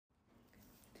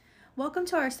Welcome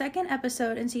to our second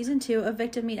episode in Season 2 of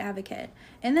Victim Meet Advocate.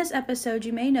 In this episode,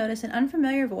 you may notice an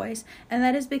unfamiliar voice, and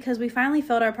that is because we finally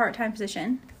filled our part-time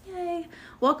position. Yay!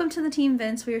 Welcome to the team,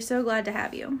 Vince. We are so glad to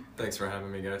have you. Thanks for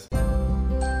having me, guys.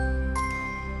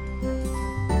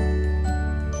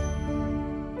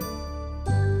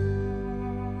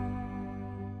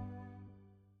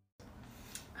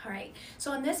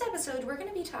 So in this episode, we're going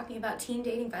to be talking about Teen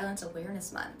Dating Violence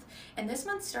Awareness Month. And this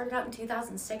month started out in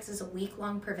 2006 as a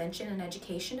week-long prevention and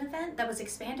education event that was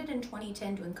expanded in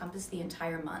 2010 to encompass the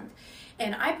entire month.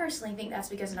 And I personally think that's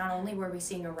because not only were we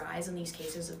seeing a rise in these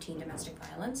cases of teen domestic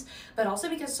violence, but also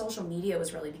because social media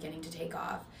was really beginning to take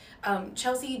off.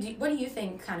 Chelsea, what do you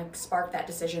think kind of sparked that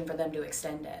decision for them to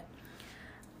extend it?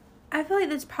 I feel like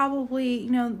that's probably,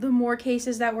 the more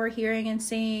cases that we're hearing and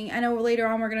seeing. I know later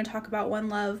on we're going to talk about One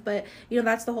Love, but,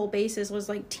 that's the whole basis was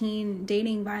like teen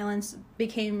dating violence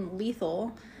became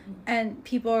lethal and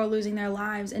people are losing their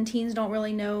lives and teens don't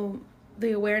really know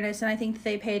the awareness. And I think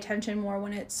they pay attention more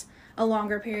when it's a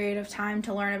longer period of time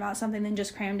to learn about something than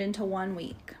just crammed into 1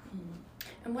 week.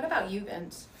 And what about you,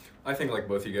 Vince? I think like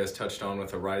both you guys touched on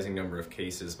with a rising number of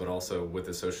cases, but also with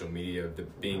the social media,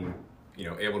 being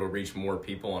able to reach more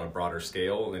people on a broader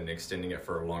scale and extending it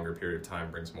for a longer period of time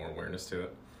brings more awareness to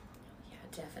it.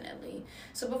 Yeah, definitely.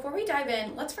 So before we dive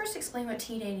in, let's first explain what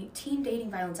teen dating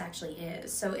violence actually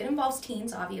is. So it involves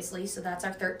teens, obviously, so that's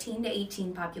our 13 to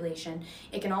 18 population.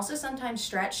 It can also sometimes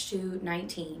stretch to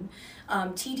 19.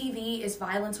 TDV is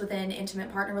violence within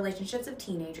intimate partner relationships of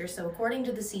teenagers. So according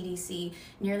to the CDC,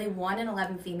 nearly 1 in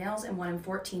 11 females and 1 in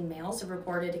 14 males have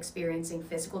reported experiencing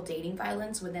physical dating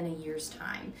violence within a year's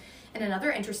time. And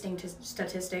another interesting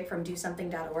statistic from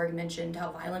DoSomething.org mentioned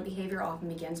how violent behavior often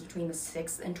begins between the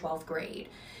 6th and 12th grade.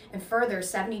 And further,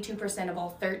 72% of all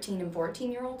 13 and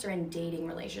 14-year-olds are in dating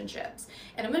relationships.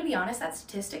 And I'm going to be honest, that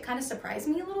statistic kind of surprised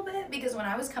me a little bit because when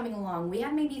I was coming along, we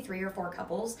had maybe 3 or 4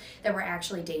 couples that were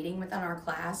actually dating within our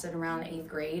class at around 8th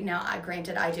grade. Now,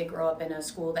 granted, I did grow up in a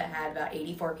school that had about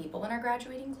 84 people in our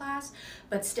graduating class,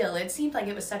 but still, it seemed like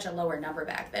it was such a lower number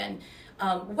back then.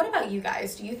 What about you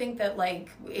guys? Do you think that,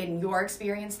 in your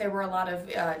experience, there were a lot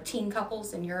of teen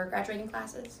couples in your graduating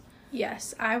classes?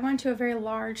 Yes, I went to a very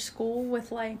large school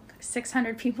with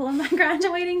 600 people in my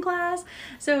graduating class.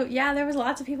 So yeah, there was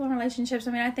lots of people in relationships.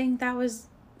 I mean, I think that was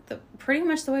pretty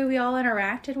much the way we all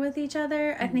interacted with each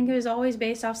other. I think it was always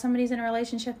based off somebody's in a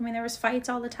relationship. I mean, there was fights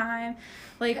all the time,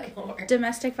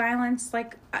 domestic violence.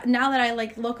 Now that I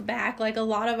look back, a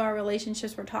lot of our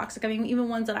relationships were toxic. I mean, even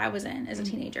ones that I was in as a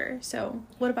teenager. So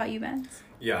what about you, Vince?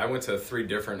 Yeah, I went to 3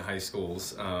 different high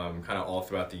schools, kind of all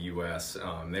throughout the U.S.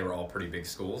 They were all pretty big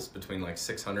schools, between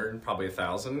 600 and probably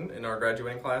 1,000 in our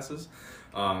graduating classes.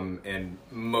 And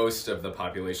most of the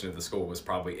population of the school was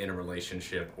probably in a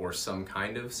relationship or some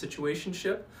kind of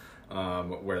situationship,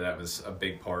 where that was a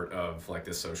big part of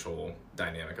the social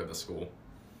dynamic of the school.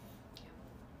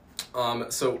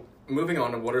 So moving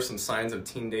on to what are some signs of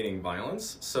teen dating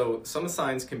violence. So some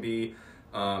signs can be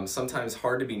sometimes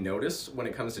hard to be noticed when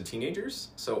it comes to teenagers.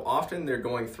 So often they're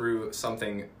going through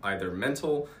something either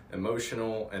mental,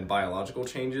 emotional, and biological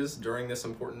changes during this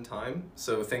important time.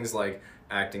 So things like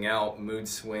acting out, mood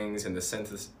swings, and the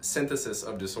synthesis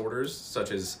of disorders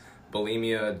such as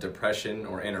bulimia, depression,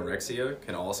 or anorexia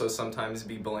can also sometimes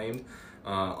be blamed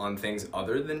on things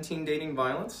other than teen dating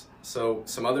violence. So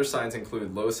some other signs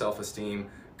include low self-esteem,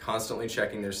 constantly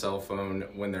checking their cell phone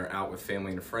when they're out with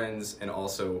family and friends, and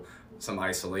also some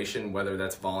isolation, whether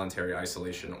that's voluntary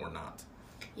isolation or not.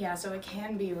 Yeah, so it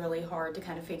can be really hard to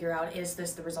kind of figure out, is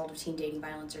this the result of teen dating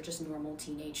violence or just normal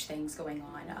teenage things going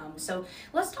on? So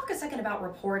let's talk a second about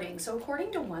reporting. So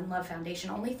according to One Love Foundation,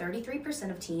 only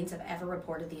 33% of teens have ever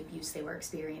reported the abuse they were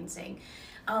experiencing.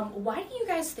 Why do you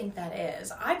guys think that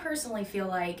is? I personally feel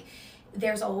like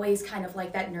there's always kind of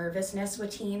that nervousness with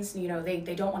teens. They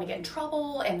don't want to get in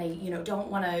trouble and they, don't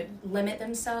want to limit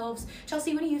themselves.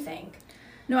 Chelsea, what do you think?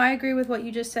 No, I agree with what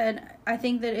you just said. I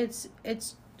think that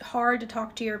it's hard to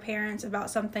talk to your parents about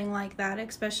something like that,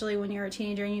 especially when you're a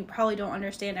teenager and you probably don't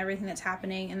understand everything that's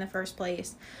happening in the first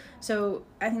place. So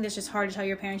I think it's just hard to tell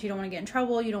your parents you don't want to get in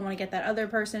trouble, you don't want to get that other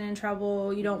person in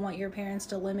trouble, you don't want your parents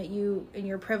to limit you in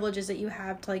your privileges that you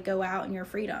have to go out in your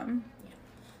freedom.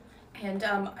 And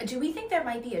do we think there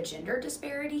might be a gender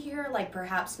disparity here?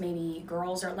 Perhaps maybe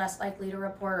girls are less likely to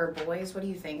report or boys? What do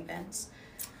you think, Vince?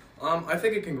 I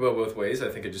think it can go both ways. I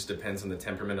think it just depends on the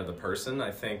temperament of the person.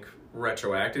 I think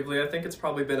retroactively, I think it's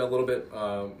probably been a little bit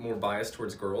more biased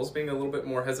towards girls being a little bit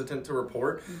more hesitant to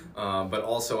report. But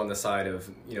also on the side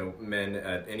of, men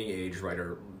at any age, right,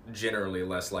 are generally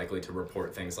less likely to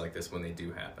report things like this when they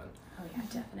do happen. Oh Yeah,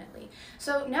 definitely.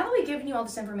 So now that we've given you all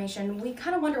this information, we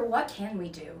kind of wonder, what can we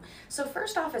do? So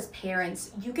first off, as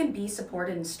parents, you can be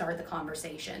supported and start the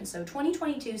conversation. So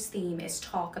 2022's theme is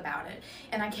talk about it.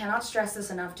 And I cannot stress this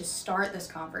enough to start this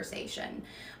conversation.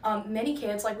 Many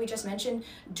kids, like we just mentioned,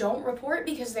 don't report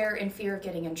because they're in fear of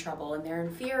getting in trouble and they're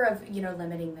in fear of,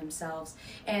 limiting themselves.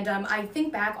 And I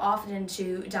think back often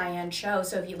to Diane Cho.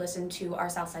 So if you listen to our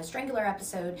Southside Strangler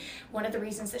episode, one of the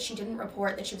reasons that she didn't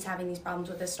report that she was having these problems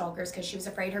with the stalkers because she was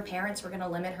afraid her parents were going to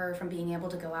limit her from being able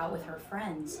to go out with her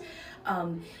friends.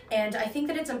 And I think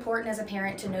that it's important as a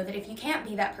parent to know that if you can't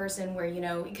be that person where,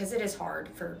 because it is hard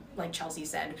for, like Chelsea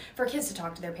said, for kids to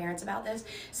talk to their parents about this,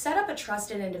 set up a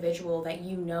trusted individual that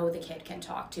the kid can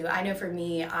talk to. I know for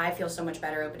me, I feel so much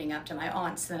better opening up to my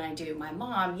aunts than I do my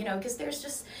mom, because there's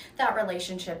just that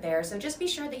relationship there. So just be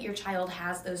sure that your child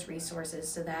has those resources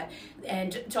so that,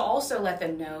 and to also let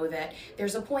them know that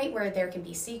there's a point where there can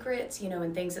be secrets,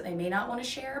 and things that they may not want to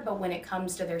share, but when it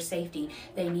comes to their safety,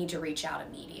 they need to reach out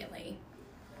immediately.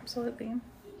 Absolutely.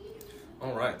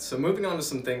 All right, so moving on to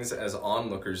some things as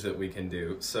onlookers that we can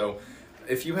do. So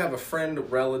if you have a friend,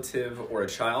 relative, or a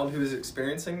child who is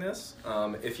experiencing this,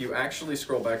 if you actually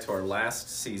scroll back to our last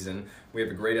season, we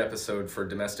have a great episode for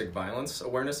Domestic Violence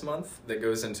Awareness Month that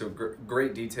goes into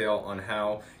great detail on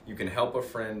how you can help a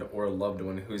friend or a loved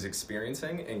one who's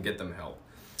experiencing and get them help.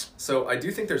 So I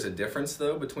do think there's a difference,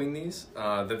 though, between these.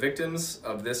 The victims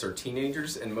of this are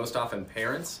teenagers, and most often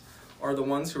parents are the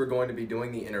ones who are going to be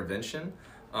doing the intervention.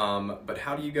 But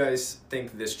how do you guys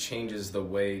think this changes the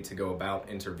way to go about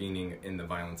intervening in the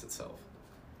violence itself?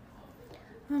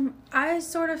 I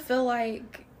sort of feel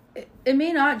like it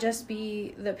may not just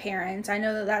be the parents. I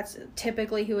know that that's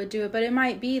typically who would do it, but it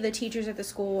might be the teachers at the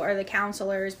school or the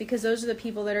counselors, because those are the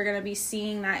people that are going to be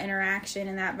seeing that interaction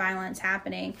and that violence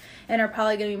happening and are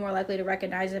probably going to be more likely to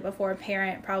recognize it before a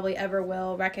parent probably ever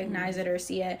will recognize it or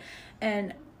see it.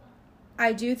 And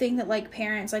I do think that, like,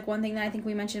 parents, like, one thing that I think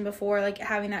we mentioned before, like,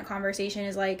 having that conversation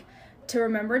is, like, to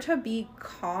remember to be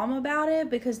calm about it,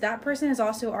 because that person is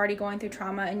also already going through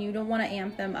trauma and you don't want to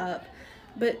amp them up.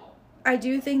 But I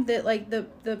do think that, like,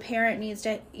 the parent needs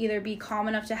to either be calm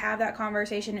enough to have that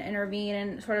conversation and intervene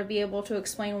and sort of be able to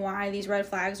explain why these red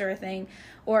flags are a thing,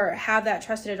 or have that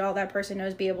trusted adult that person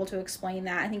knows be able to explain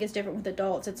that. I think it's different with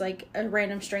adults. It's like a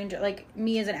random stranger, like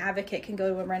me as an advocate can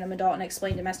go to a random adult and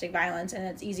explain domestic violence, and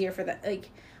it's easier for that.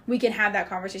 Like, we can have that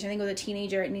conversation. I think with a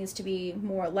teenager, it needs to be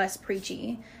less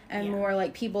preachy and more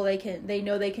like people they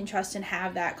know they can trust and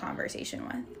have that conversation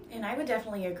with. And I would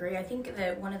definitely agree. I think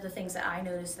that one of the things that I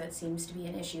noticed that seems to be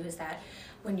an issue is that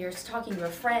when you're talking to a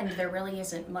friend, there really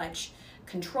isn't much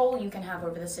control you can have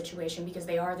over the situation because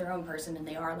they are their own person and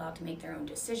they are allowed to make their own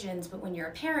decisions. But when you're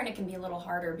a parent, it can be a little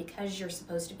harder because you're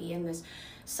supposed to be in this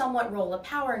somewhat role of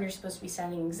power and you're supposed to be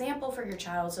setting an example for your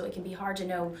child. So it can be hard to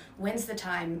know when's the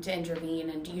time to intervene,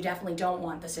 and you definitely don't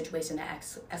want the situation to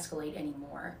escalate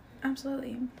anymore.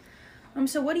 Absolutely.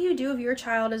 So what do you do if your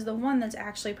child is the one that's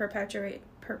actually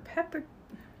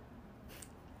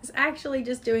is actually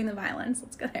just doing the violence?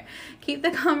 Let's go there. Keep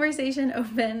the conversation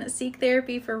open, seek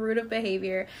therapy for root of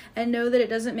behavior, and know that it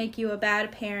doesn't make you a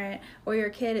bad parent or your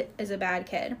kid is a bad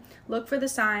kid. Look for the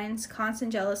signs: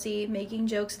 constant jealousy, making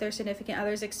jokes at their significant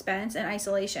other's expense, and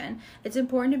isolation. It's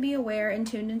important to be aware and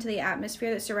tuned into the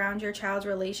atmosphere that surrounds your child's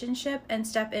relationship and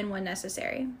step in when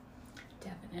necessary.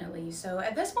 Definitely. So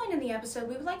at this point in the episode,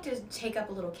 we would like to take up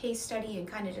a little case study and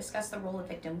kind of discuss the role a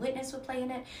victim witness would play in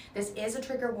it. This is a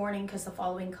trigger warning because the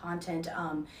following content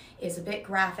is a bit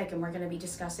graphic, and we're going to be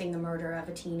discussing the murder of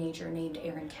a teenager named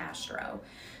Erin Castro.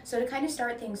 So to kind of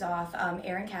start things off,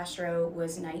 Erin Castro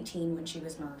was 19 when she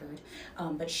was murdered,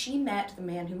 but she met the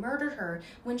man who murdered her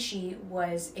when she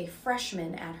was a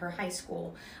freshman at her high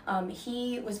school.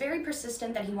 He was very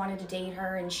persistent that he wanted to date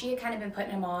her, and she had kind of been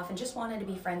putting him off and just wanted to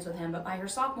be friends with him, but by her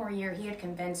sophomore year, he had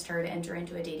convinced her to enter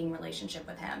into a dating relationship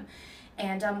with him.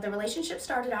 And the relationship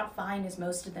started out fine, as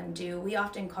most of them do. We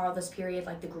often call this period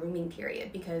like the grooming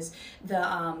period, because the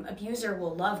abuser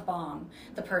will love bomb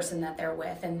the person that they're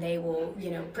with, and they will,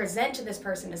 present to this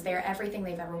person as they're everything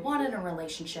they've ever wanted in a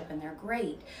relationship, and they're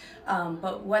great.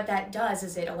 But what that does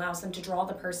is it allows them to draw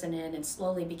the person in and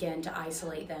slowly begin to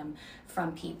isolate them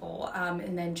from people.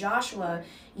 And then Joshua,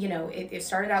 it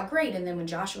started out great, and then when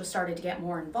Joshua started to get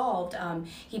more involved,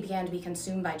 he began to be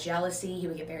consumed by jealousy. He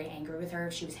would get very angry with her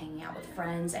if she was hanging out with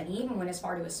friends, and he even went as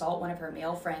far to assault one of her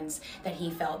male friends that he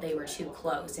felt they were too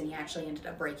close, and he actually ended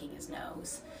up breaking his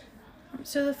nose.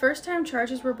 So the first time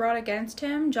charges were brought against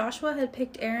him, Joshua had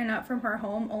picked Erin up from her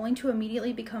home only to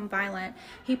immediately become violent.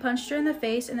 He punched her in the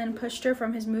face and then pushed her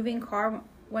from his moving car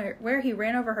where he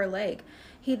ran over her leg.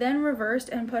 He then reversed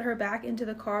and put her back into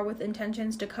the car with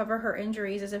intentions to cover her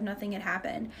injuries as if nothing had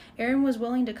happened. Erin was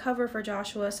willing to cover for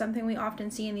Joshua, something we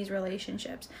often see in these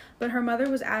relationships, but her mother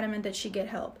was adamant that she get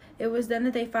help. It was then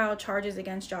that they filed charges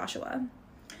against Joshua.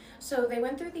 So they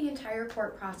went through the entire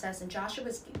court process, and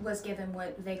Joshua was given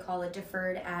what they call a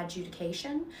deferred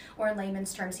adjudication, or in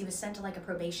layman's terms, he was sent to like a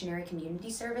probationary community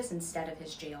service instead of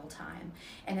his jail time.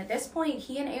 And at this point,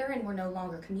 he and Erin were no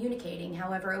longer communicating.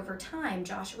 However, over time,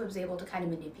 Joshua was able to kind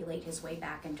of manipulate his way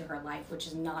back into her life, which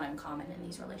is not uncommon in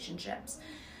these relationships.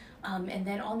 And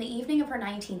then on the evening of her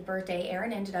 19th birthday,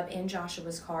 Erin ended up in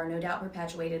Joshua's car, no doubt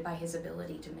perpetuated by his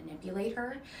ability to manipulate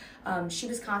her. She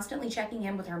was constantly checking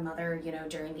in with her mother,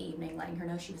 during the evening, letting her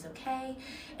know she was okay.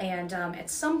 And at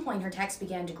some point, her texts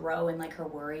began to grow in like her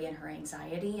worry and her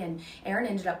anxiety. And Erin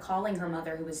ended up calling her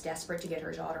mother, who was desperate to get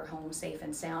her daughter home safe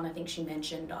and sound. I think she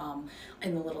mentioned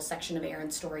in the little section of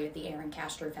Erin's story at the Erin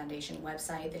Castro Foundation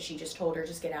website that she just told her,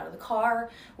 just get out of the car,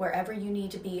 wherever you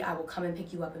need to be, I will come and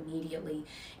pick you up immediately.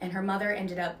 And her mother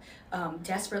ended up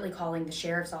desperately calling the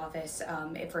sheriff's office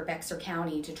for Bexar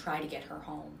County to try to get her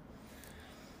home.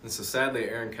 And so sadly,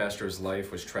 Erin Castro's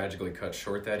life was tragically cut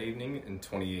short that evening in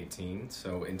 2018.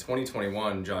 So in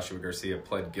 2021, Joshua Garcia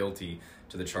pled guilty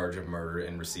to the charge of murder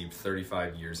and received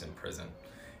 35 years in prison.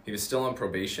 He was still on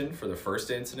probation for the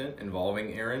first incident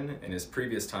involving Erin, and his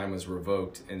previous time was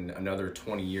revoked, and another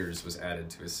 20 years was added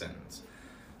to his sentence.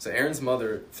 So Erin's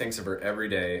mother thinks of her every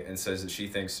day and says that she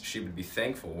thinks she would be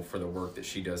thankful for the work that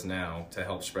she does now to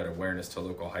help spread awareness to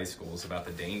local high schools about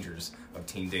the dangers of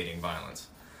teen dating violence.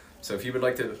 So if you would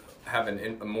like to have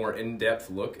a more in-depth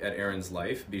look at Erin's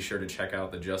life, be sure to check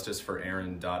out the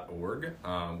justiceforerin.org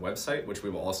website, which we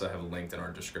will also have linked in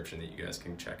our description that you guys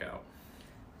can check out.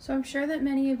 So I'm sure that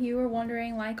many of you are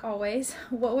wondering, like always,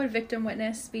 what would victim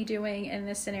witness be doing in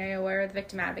this scenario where the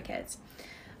victim advocates?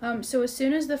 So as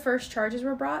soon as the first charges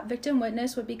were brought, victim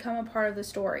witness would become a part of the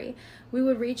story. We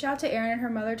would reach out to Erin and her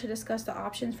mother to discuss the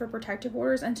options for protective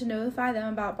orders and to notify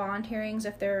them about bond hearings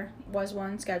if there was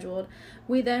one scheduled.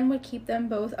 We then would keep them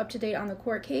both up to date on the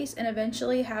court case and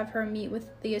eventually have her meet with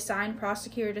the assigned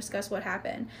prosecutor to discuss what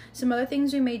happened. Some other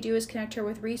things we may do is connect her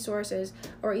with resources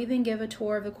or even give a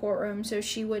tour of the courtroom so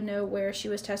she would know where she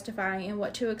was testifying and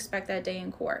what to expect that day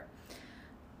in court.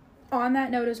 On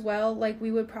that note as well,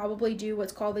 we would probably do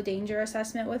what's called the danger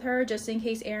assessment with her, just in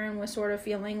case Erin was sort of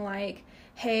feeling like,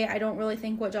 hey, I don't really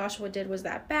think what Joshua did was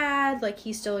that bad,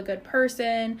 he's still a good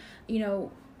person,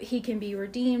 he can be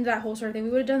redeemed, that whole sort of thing.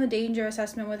 We would have done the danger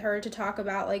assessment with her to talk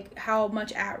about how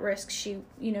much at risk she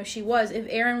was. If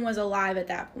Erin was alive at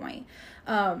that point,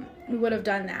 we would have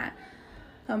done that.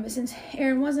 But since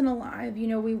Erin wasn't alive,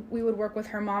 we would work with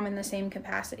her mom in the same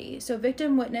capacity. So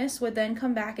victim witness would then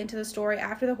come back into the story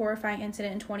after the horrifying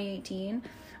incident in 2018.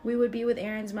 We would be with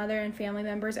Erin's mother and family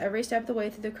members every step of the way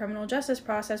through the criminal justice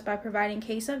process by providing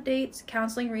case updates,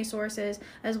 counseling resources,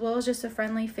 as well as just a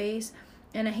friendly face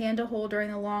and a hand to hold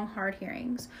during the long, hard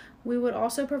hearings. We would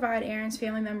also provide Erin's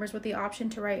family members with the option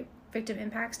to write victim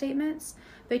impact statements.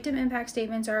 Victim impact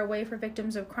statements are a way for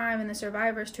victims of crime and the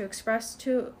survivors to express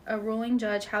to a ruling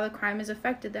judge how the crime has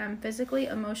affected them physically,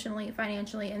 emotionally,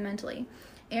 financially, and mentally.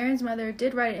 Erin's mother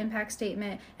did write an impact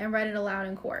statement and read it aloud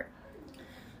in court.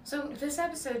 So this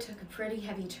episode took a pretty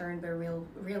heavy turn, but a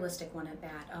realistic one at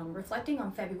that. Reflecting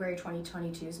on February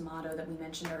 2022's motto that we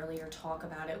mentioned earlier, talk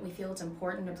about it, we feel it's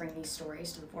important to bring these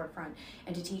stories to the forefront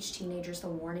and to teach teenagers the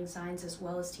warning signs as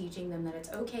well as teaching them that it's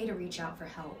okay to reach out for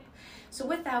help. So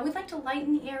with that, we'd like to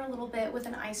lighten the air a little bit with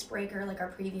an icebreaker like our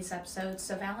previous episodes.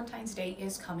 So Valentine's Day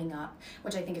is coming up,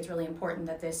 which I think it's really important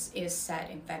that this is set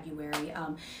in February.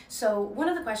 So one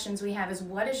of the questions we have is,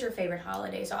 what is your favorite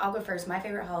holiday? So I'll go first. My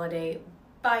favorite holiday,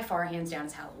 by far, hands down,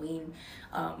 is Halloween.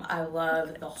 I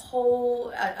love the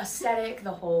whole aesthetic,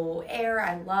 the whole air.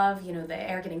 I love, the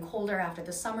air getting colder after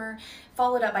the summer,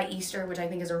 followed up by Easter, which I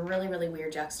think is a really, really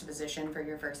weird juxtaposition for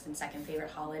your first and second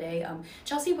favorite holiday.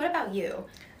 Chelsea, what about you?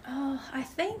 Oh, I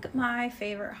think my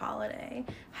favorite holiday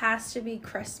has to be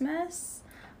Christmas.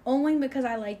 Only because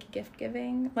I like gift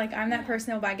giving. I'm that person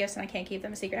that will buy gifts and I can't keep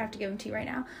them a secret. I have to give them to you right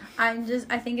now. I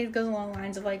think it goes along the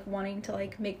lines of wanting to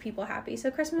make people happy. So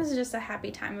Christmas is just a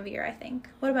happy time of year, I think.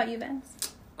 What about you,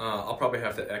 Vince? I'll probably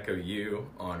have to echo you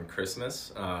on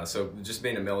Christmas. So just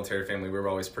being a military family, we were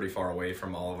always pretty far away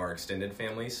from all of our extended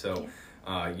families. So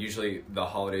usually the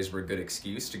holidays were a good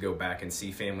excuse to go back and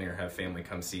see family or have family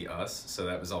come see us. So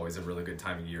that was always a really good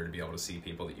time of year to be able to see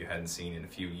people that you hadn't seen in a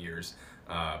few years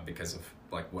because of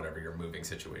whatever your moving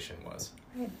situation was.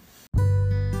 Right.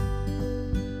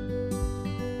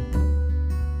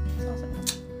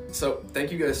 So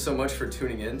thank you guys so much for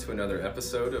tuning in to another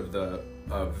episode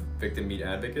of Victim Meet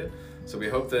Advocate. So we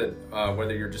hope that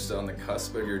whether you're just on the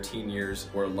cusp of your teen years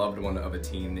or a loved one of a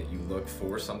teen, that you look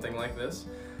for something like this.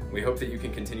 We hope that you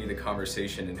can continue the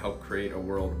conversation and help create a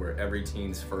world where every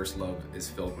teen's first love is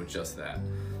filled with just that.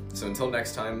 So until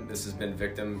next time, this has been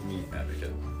Victim Meet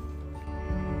Advocate.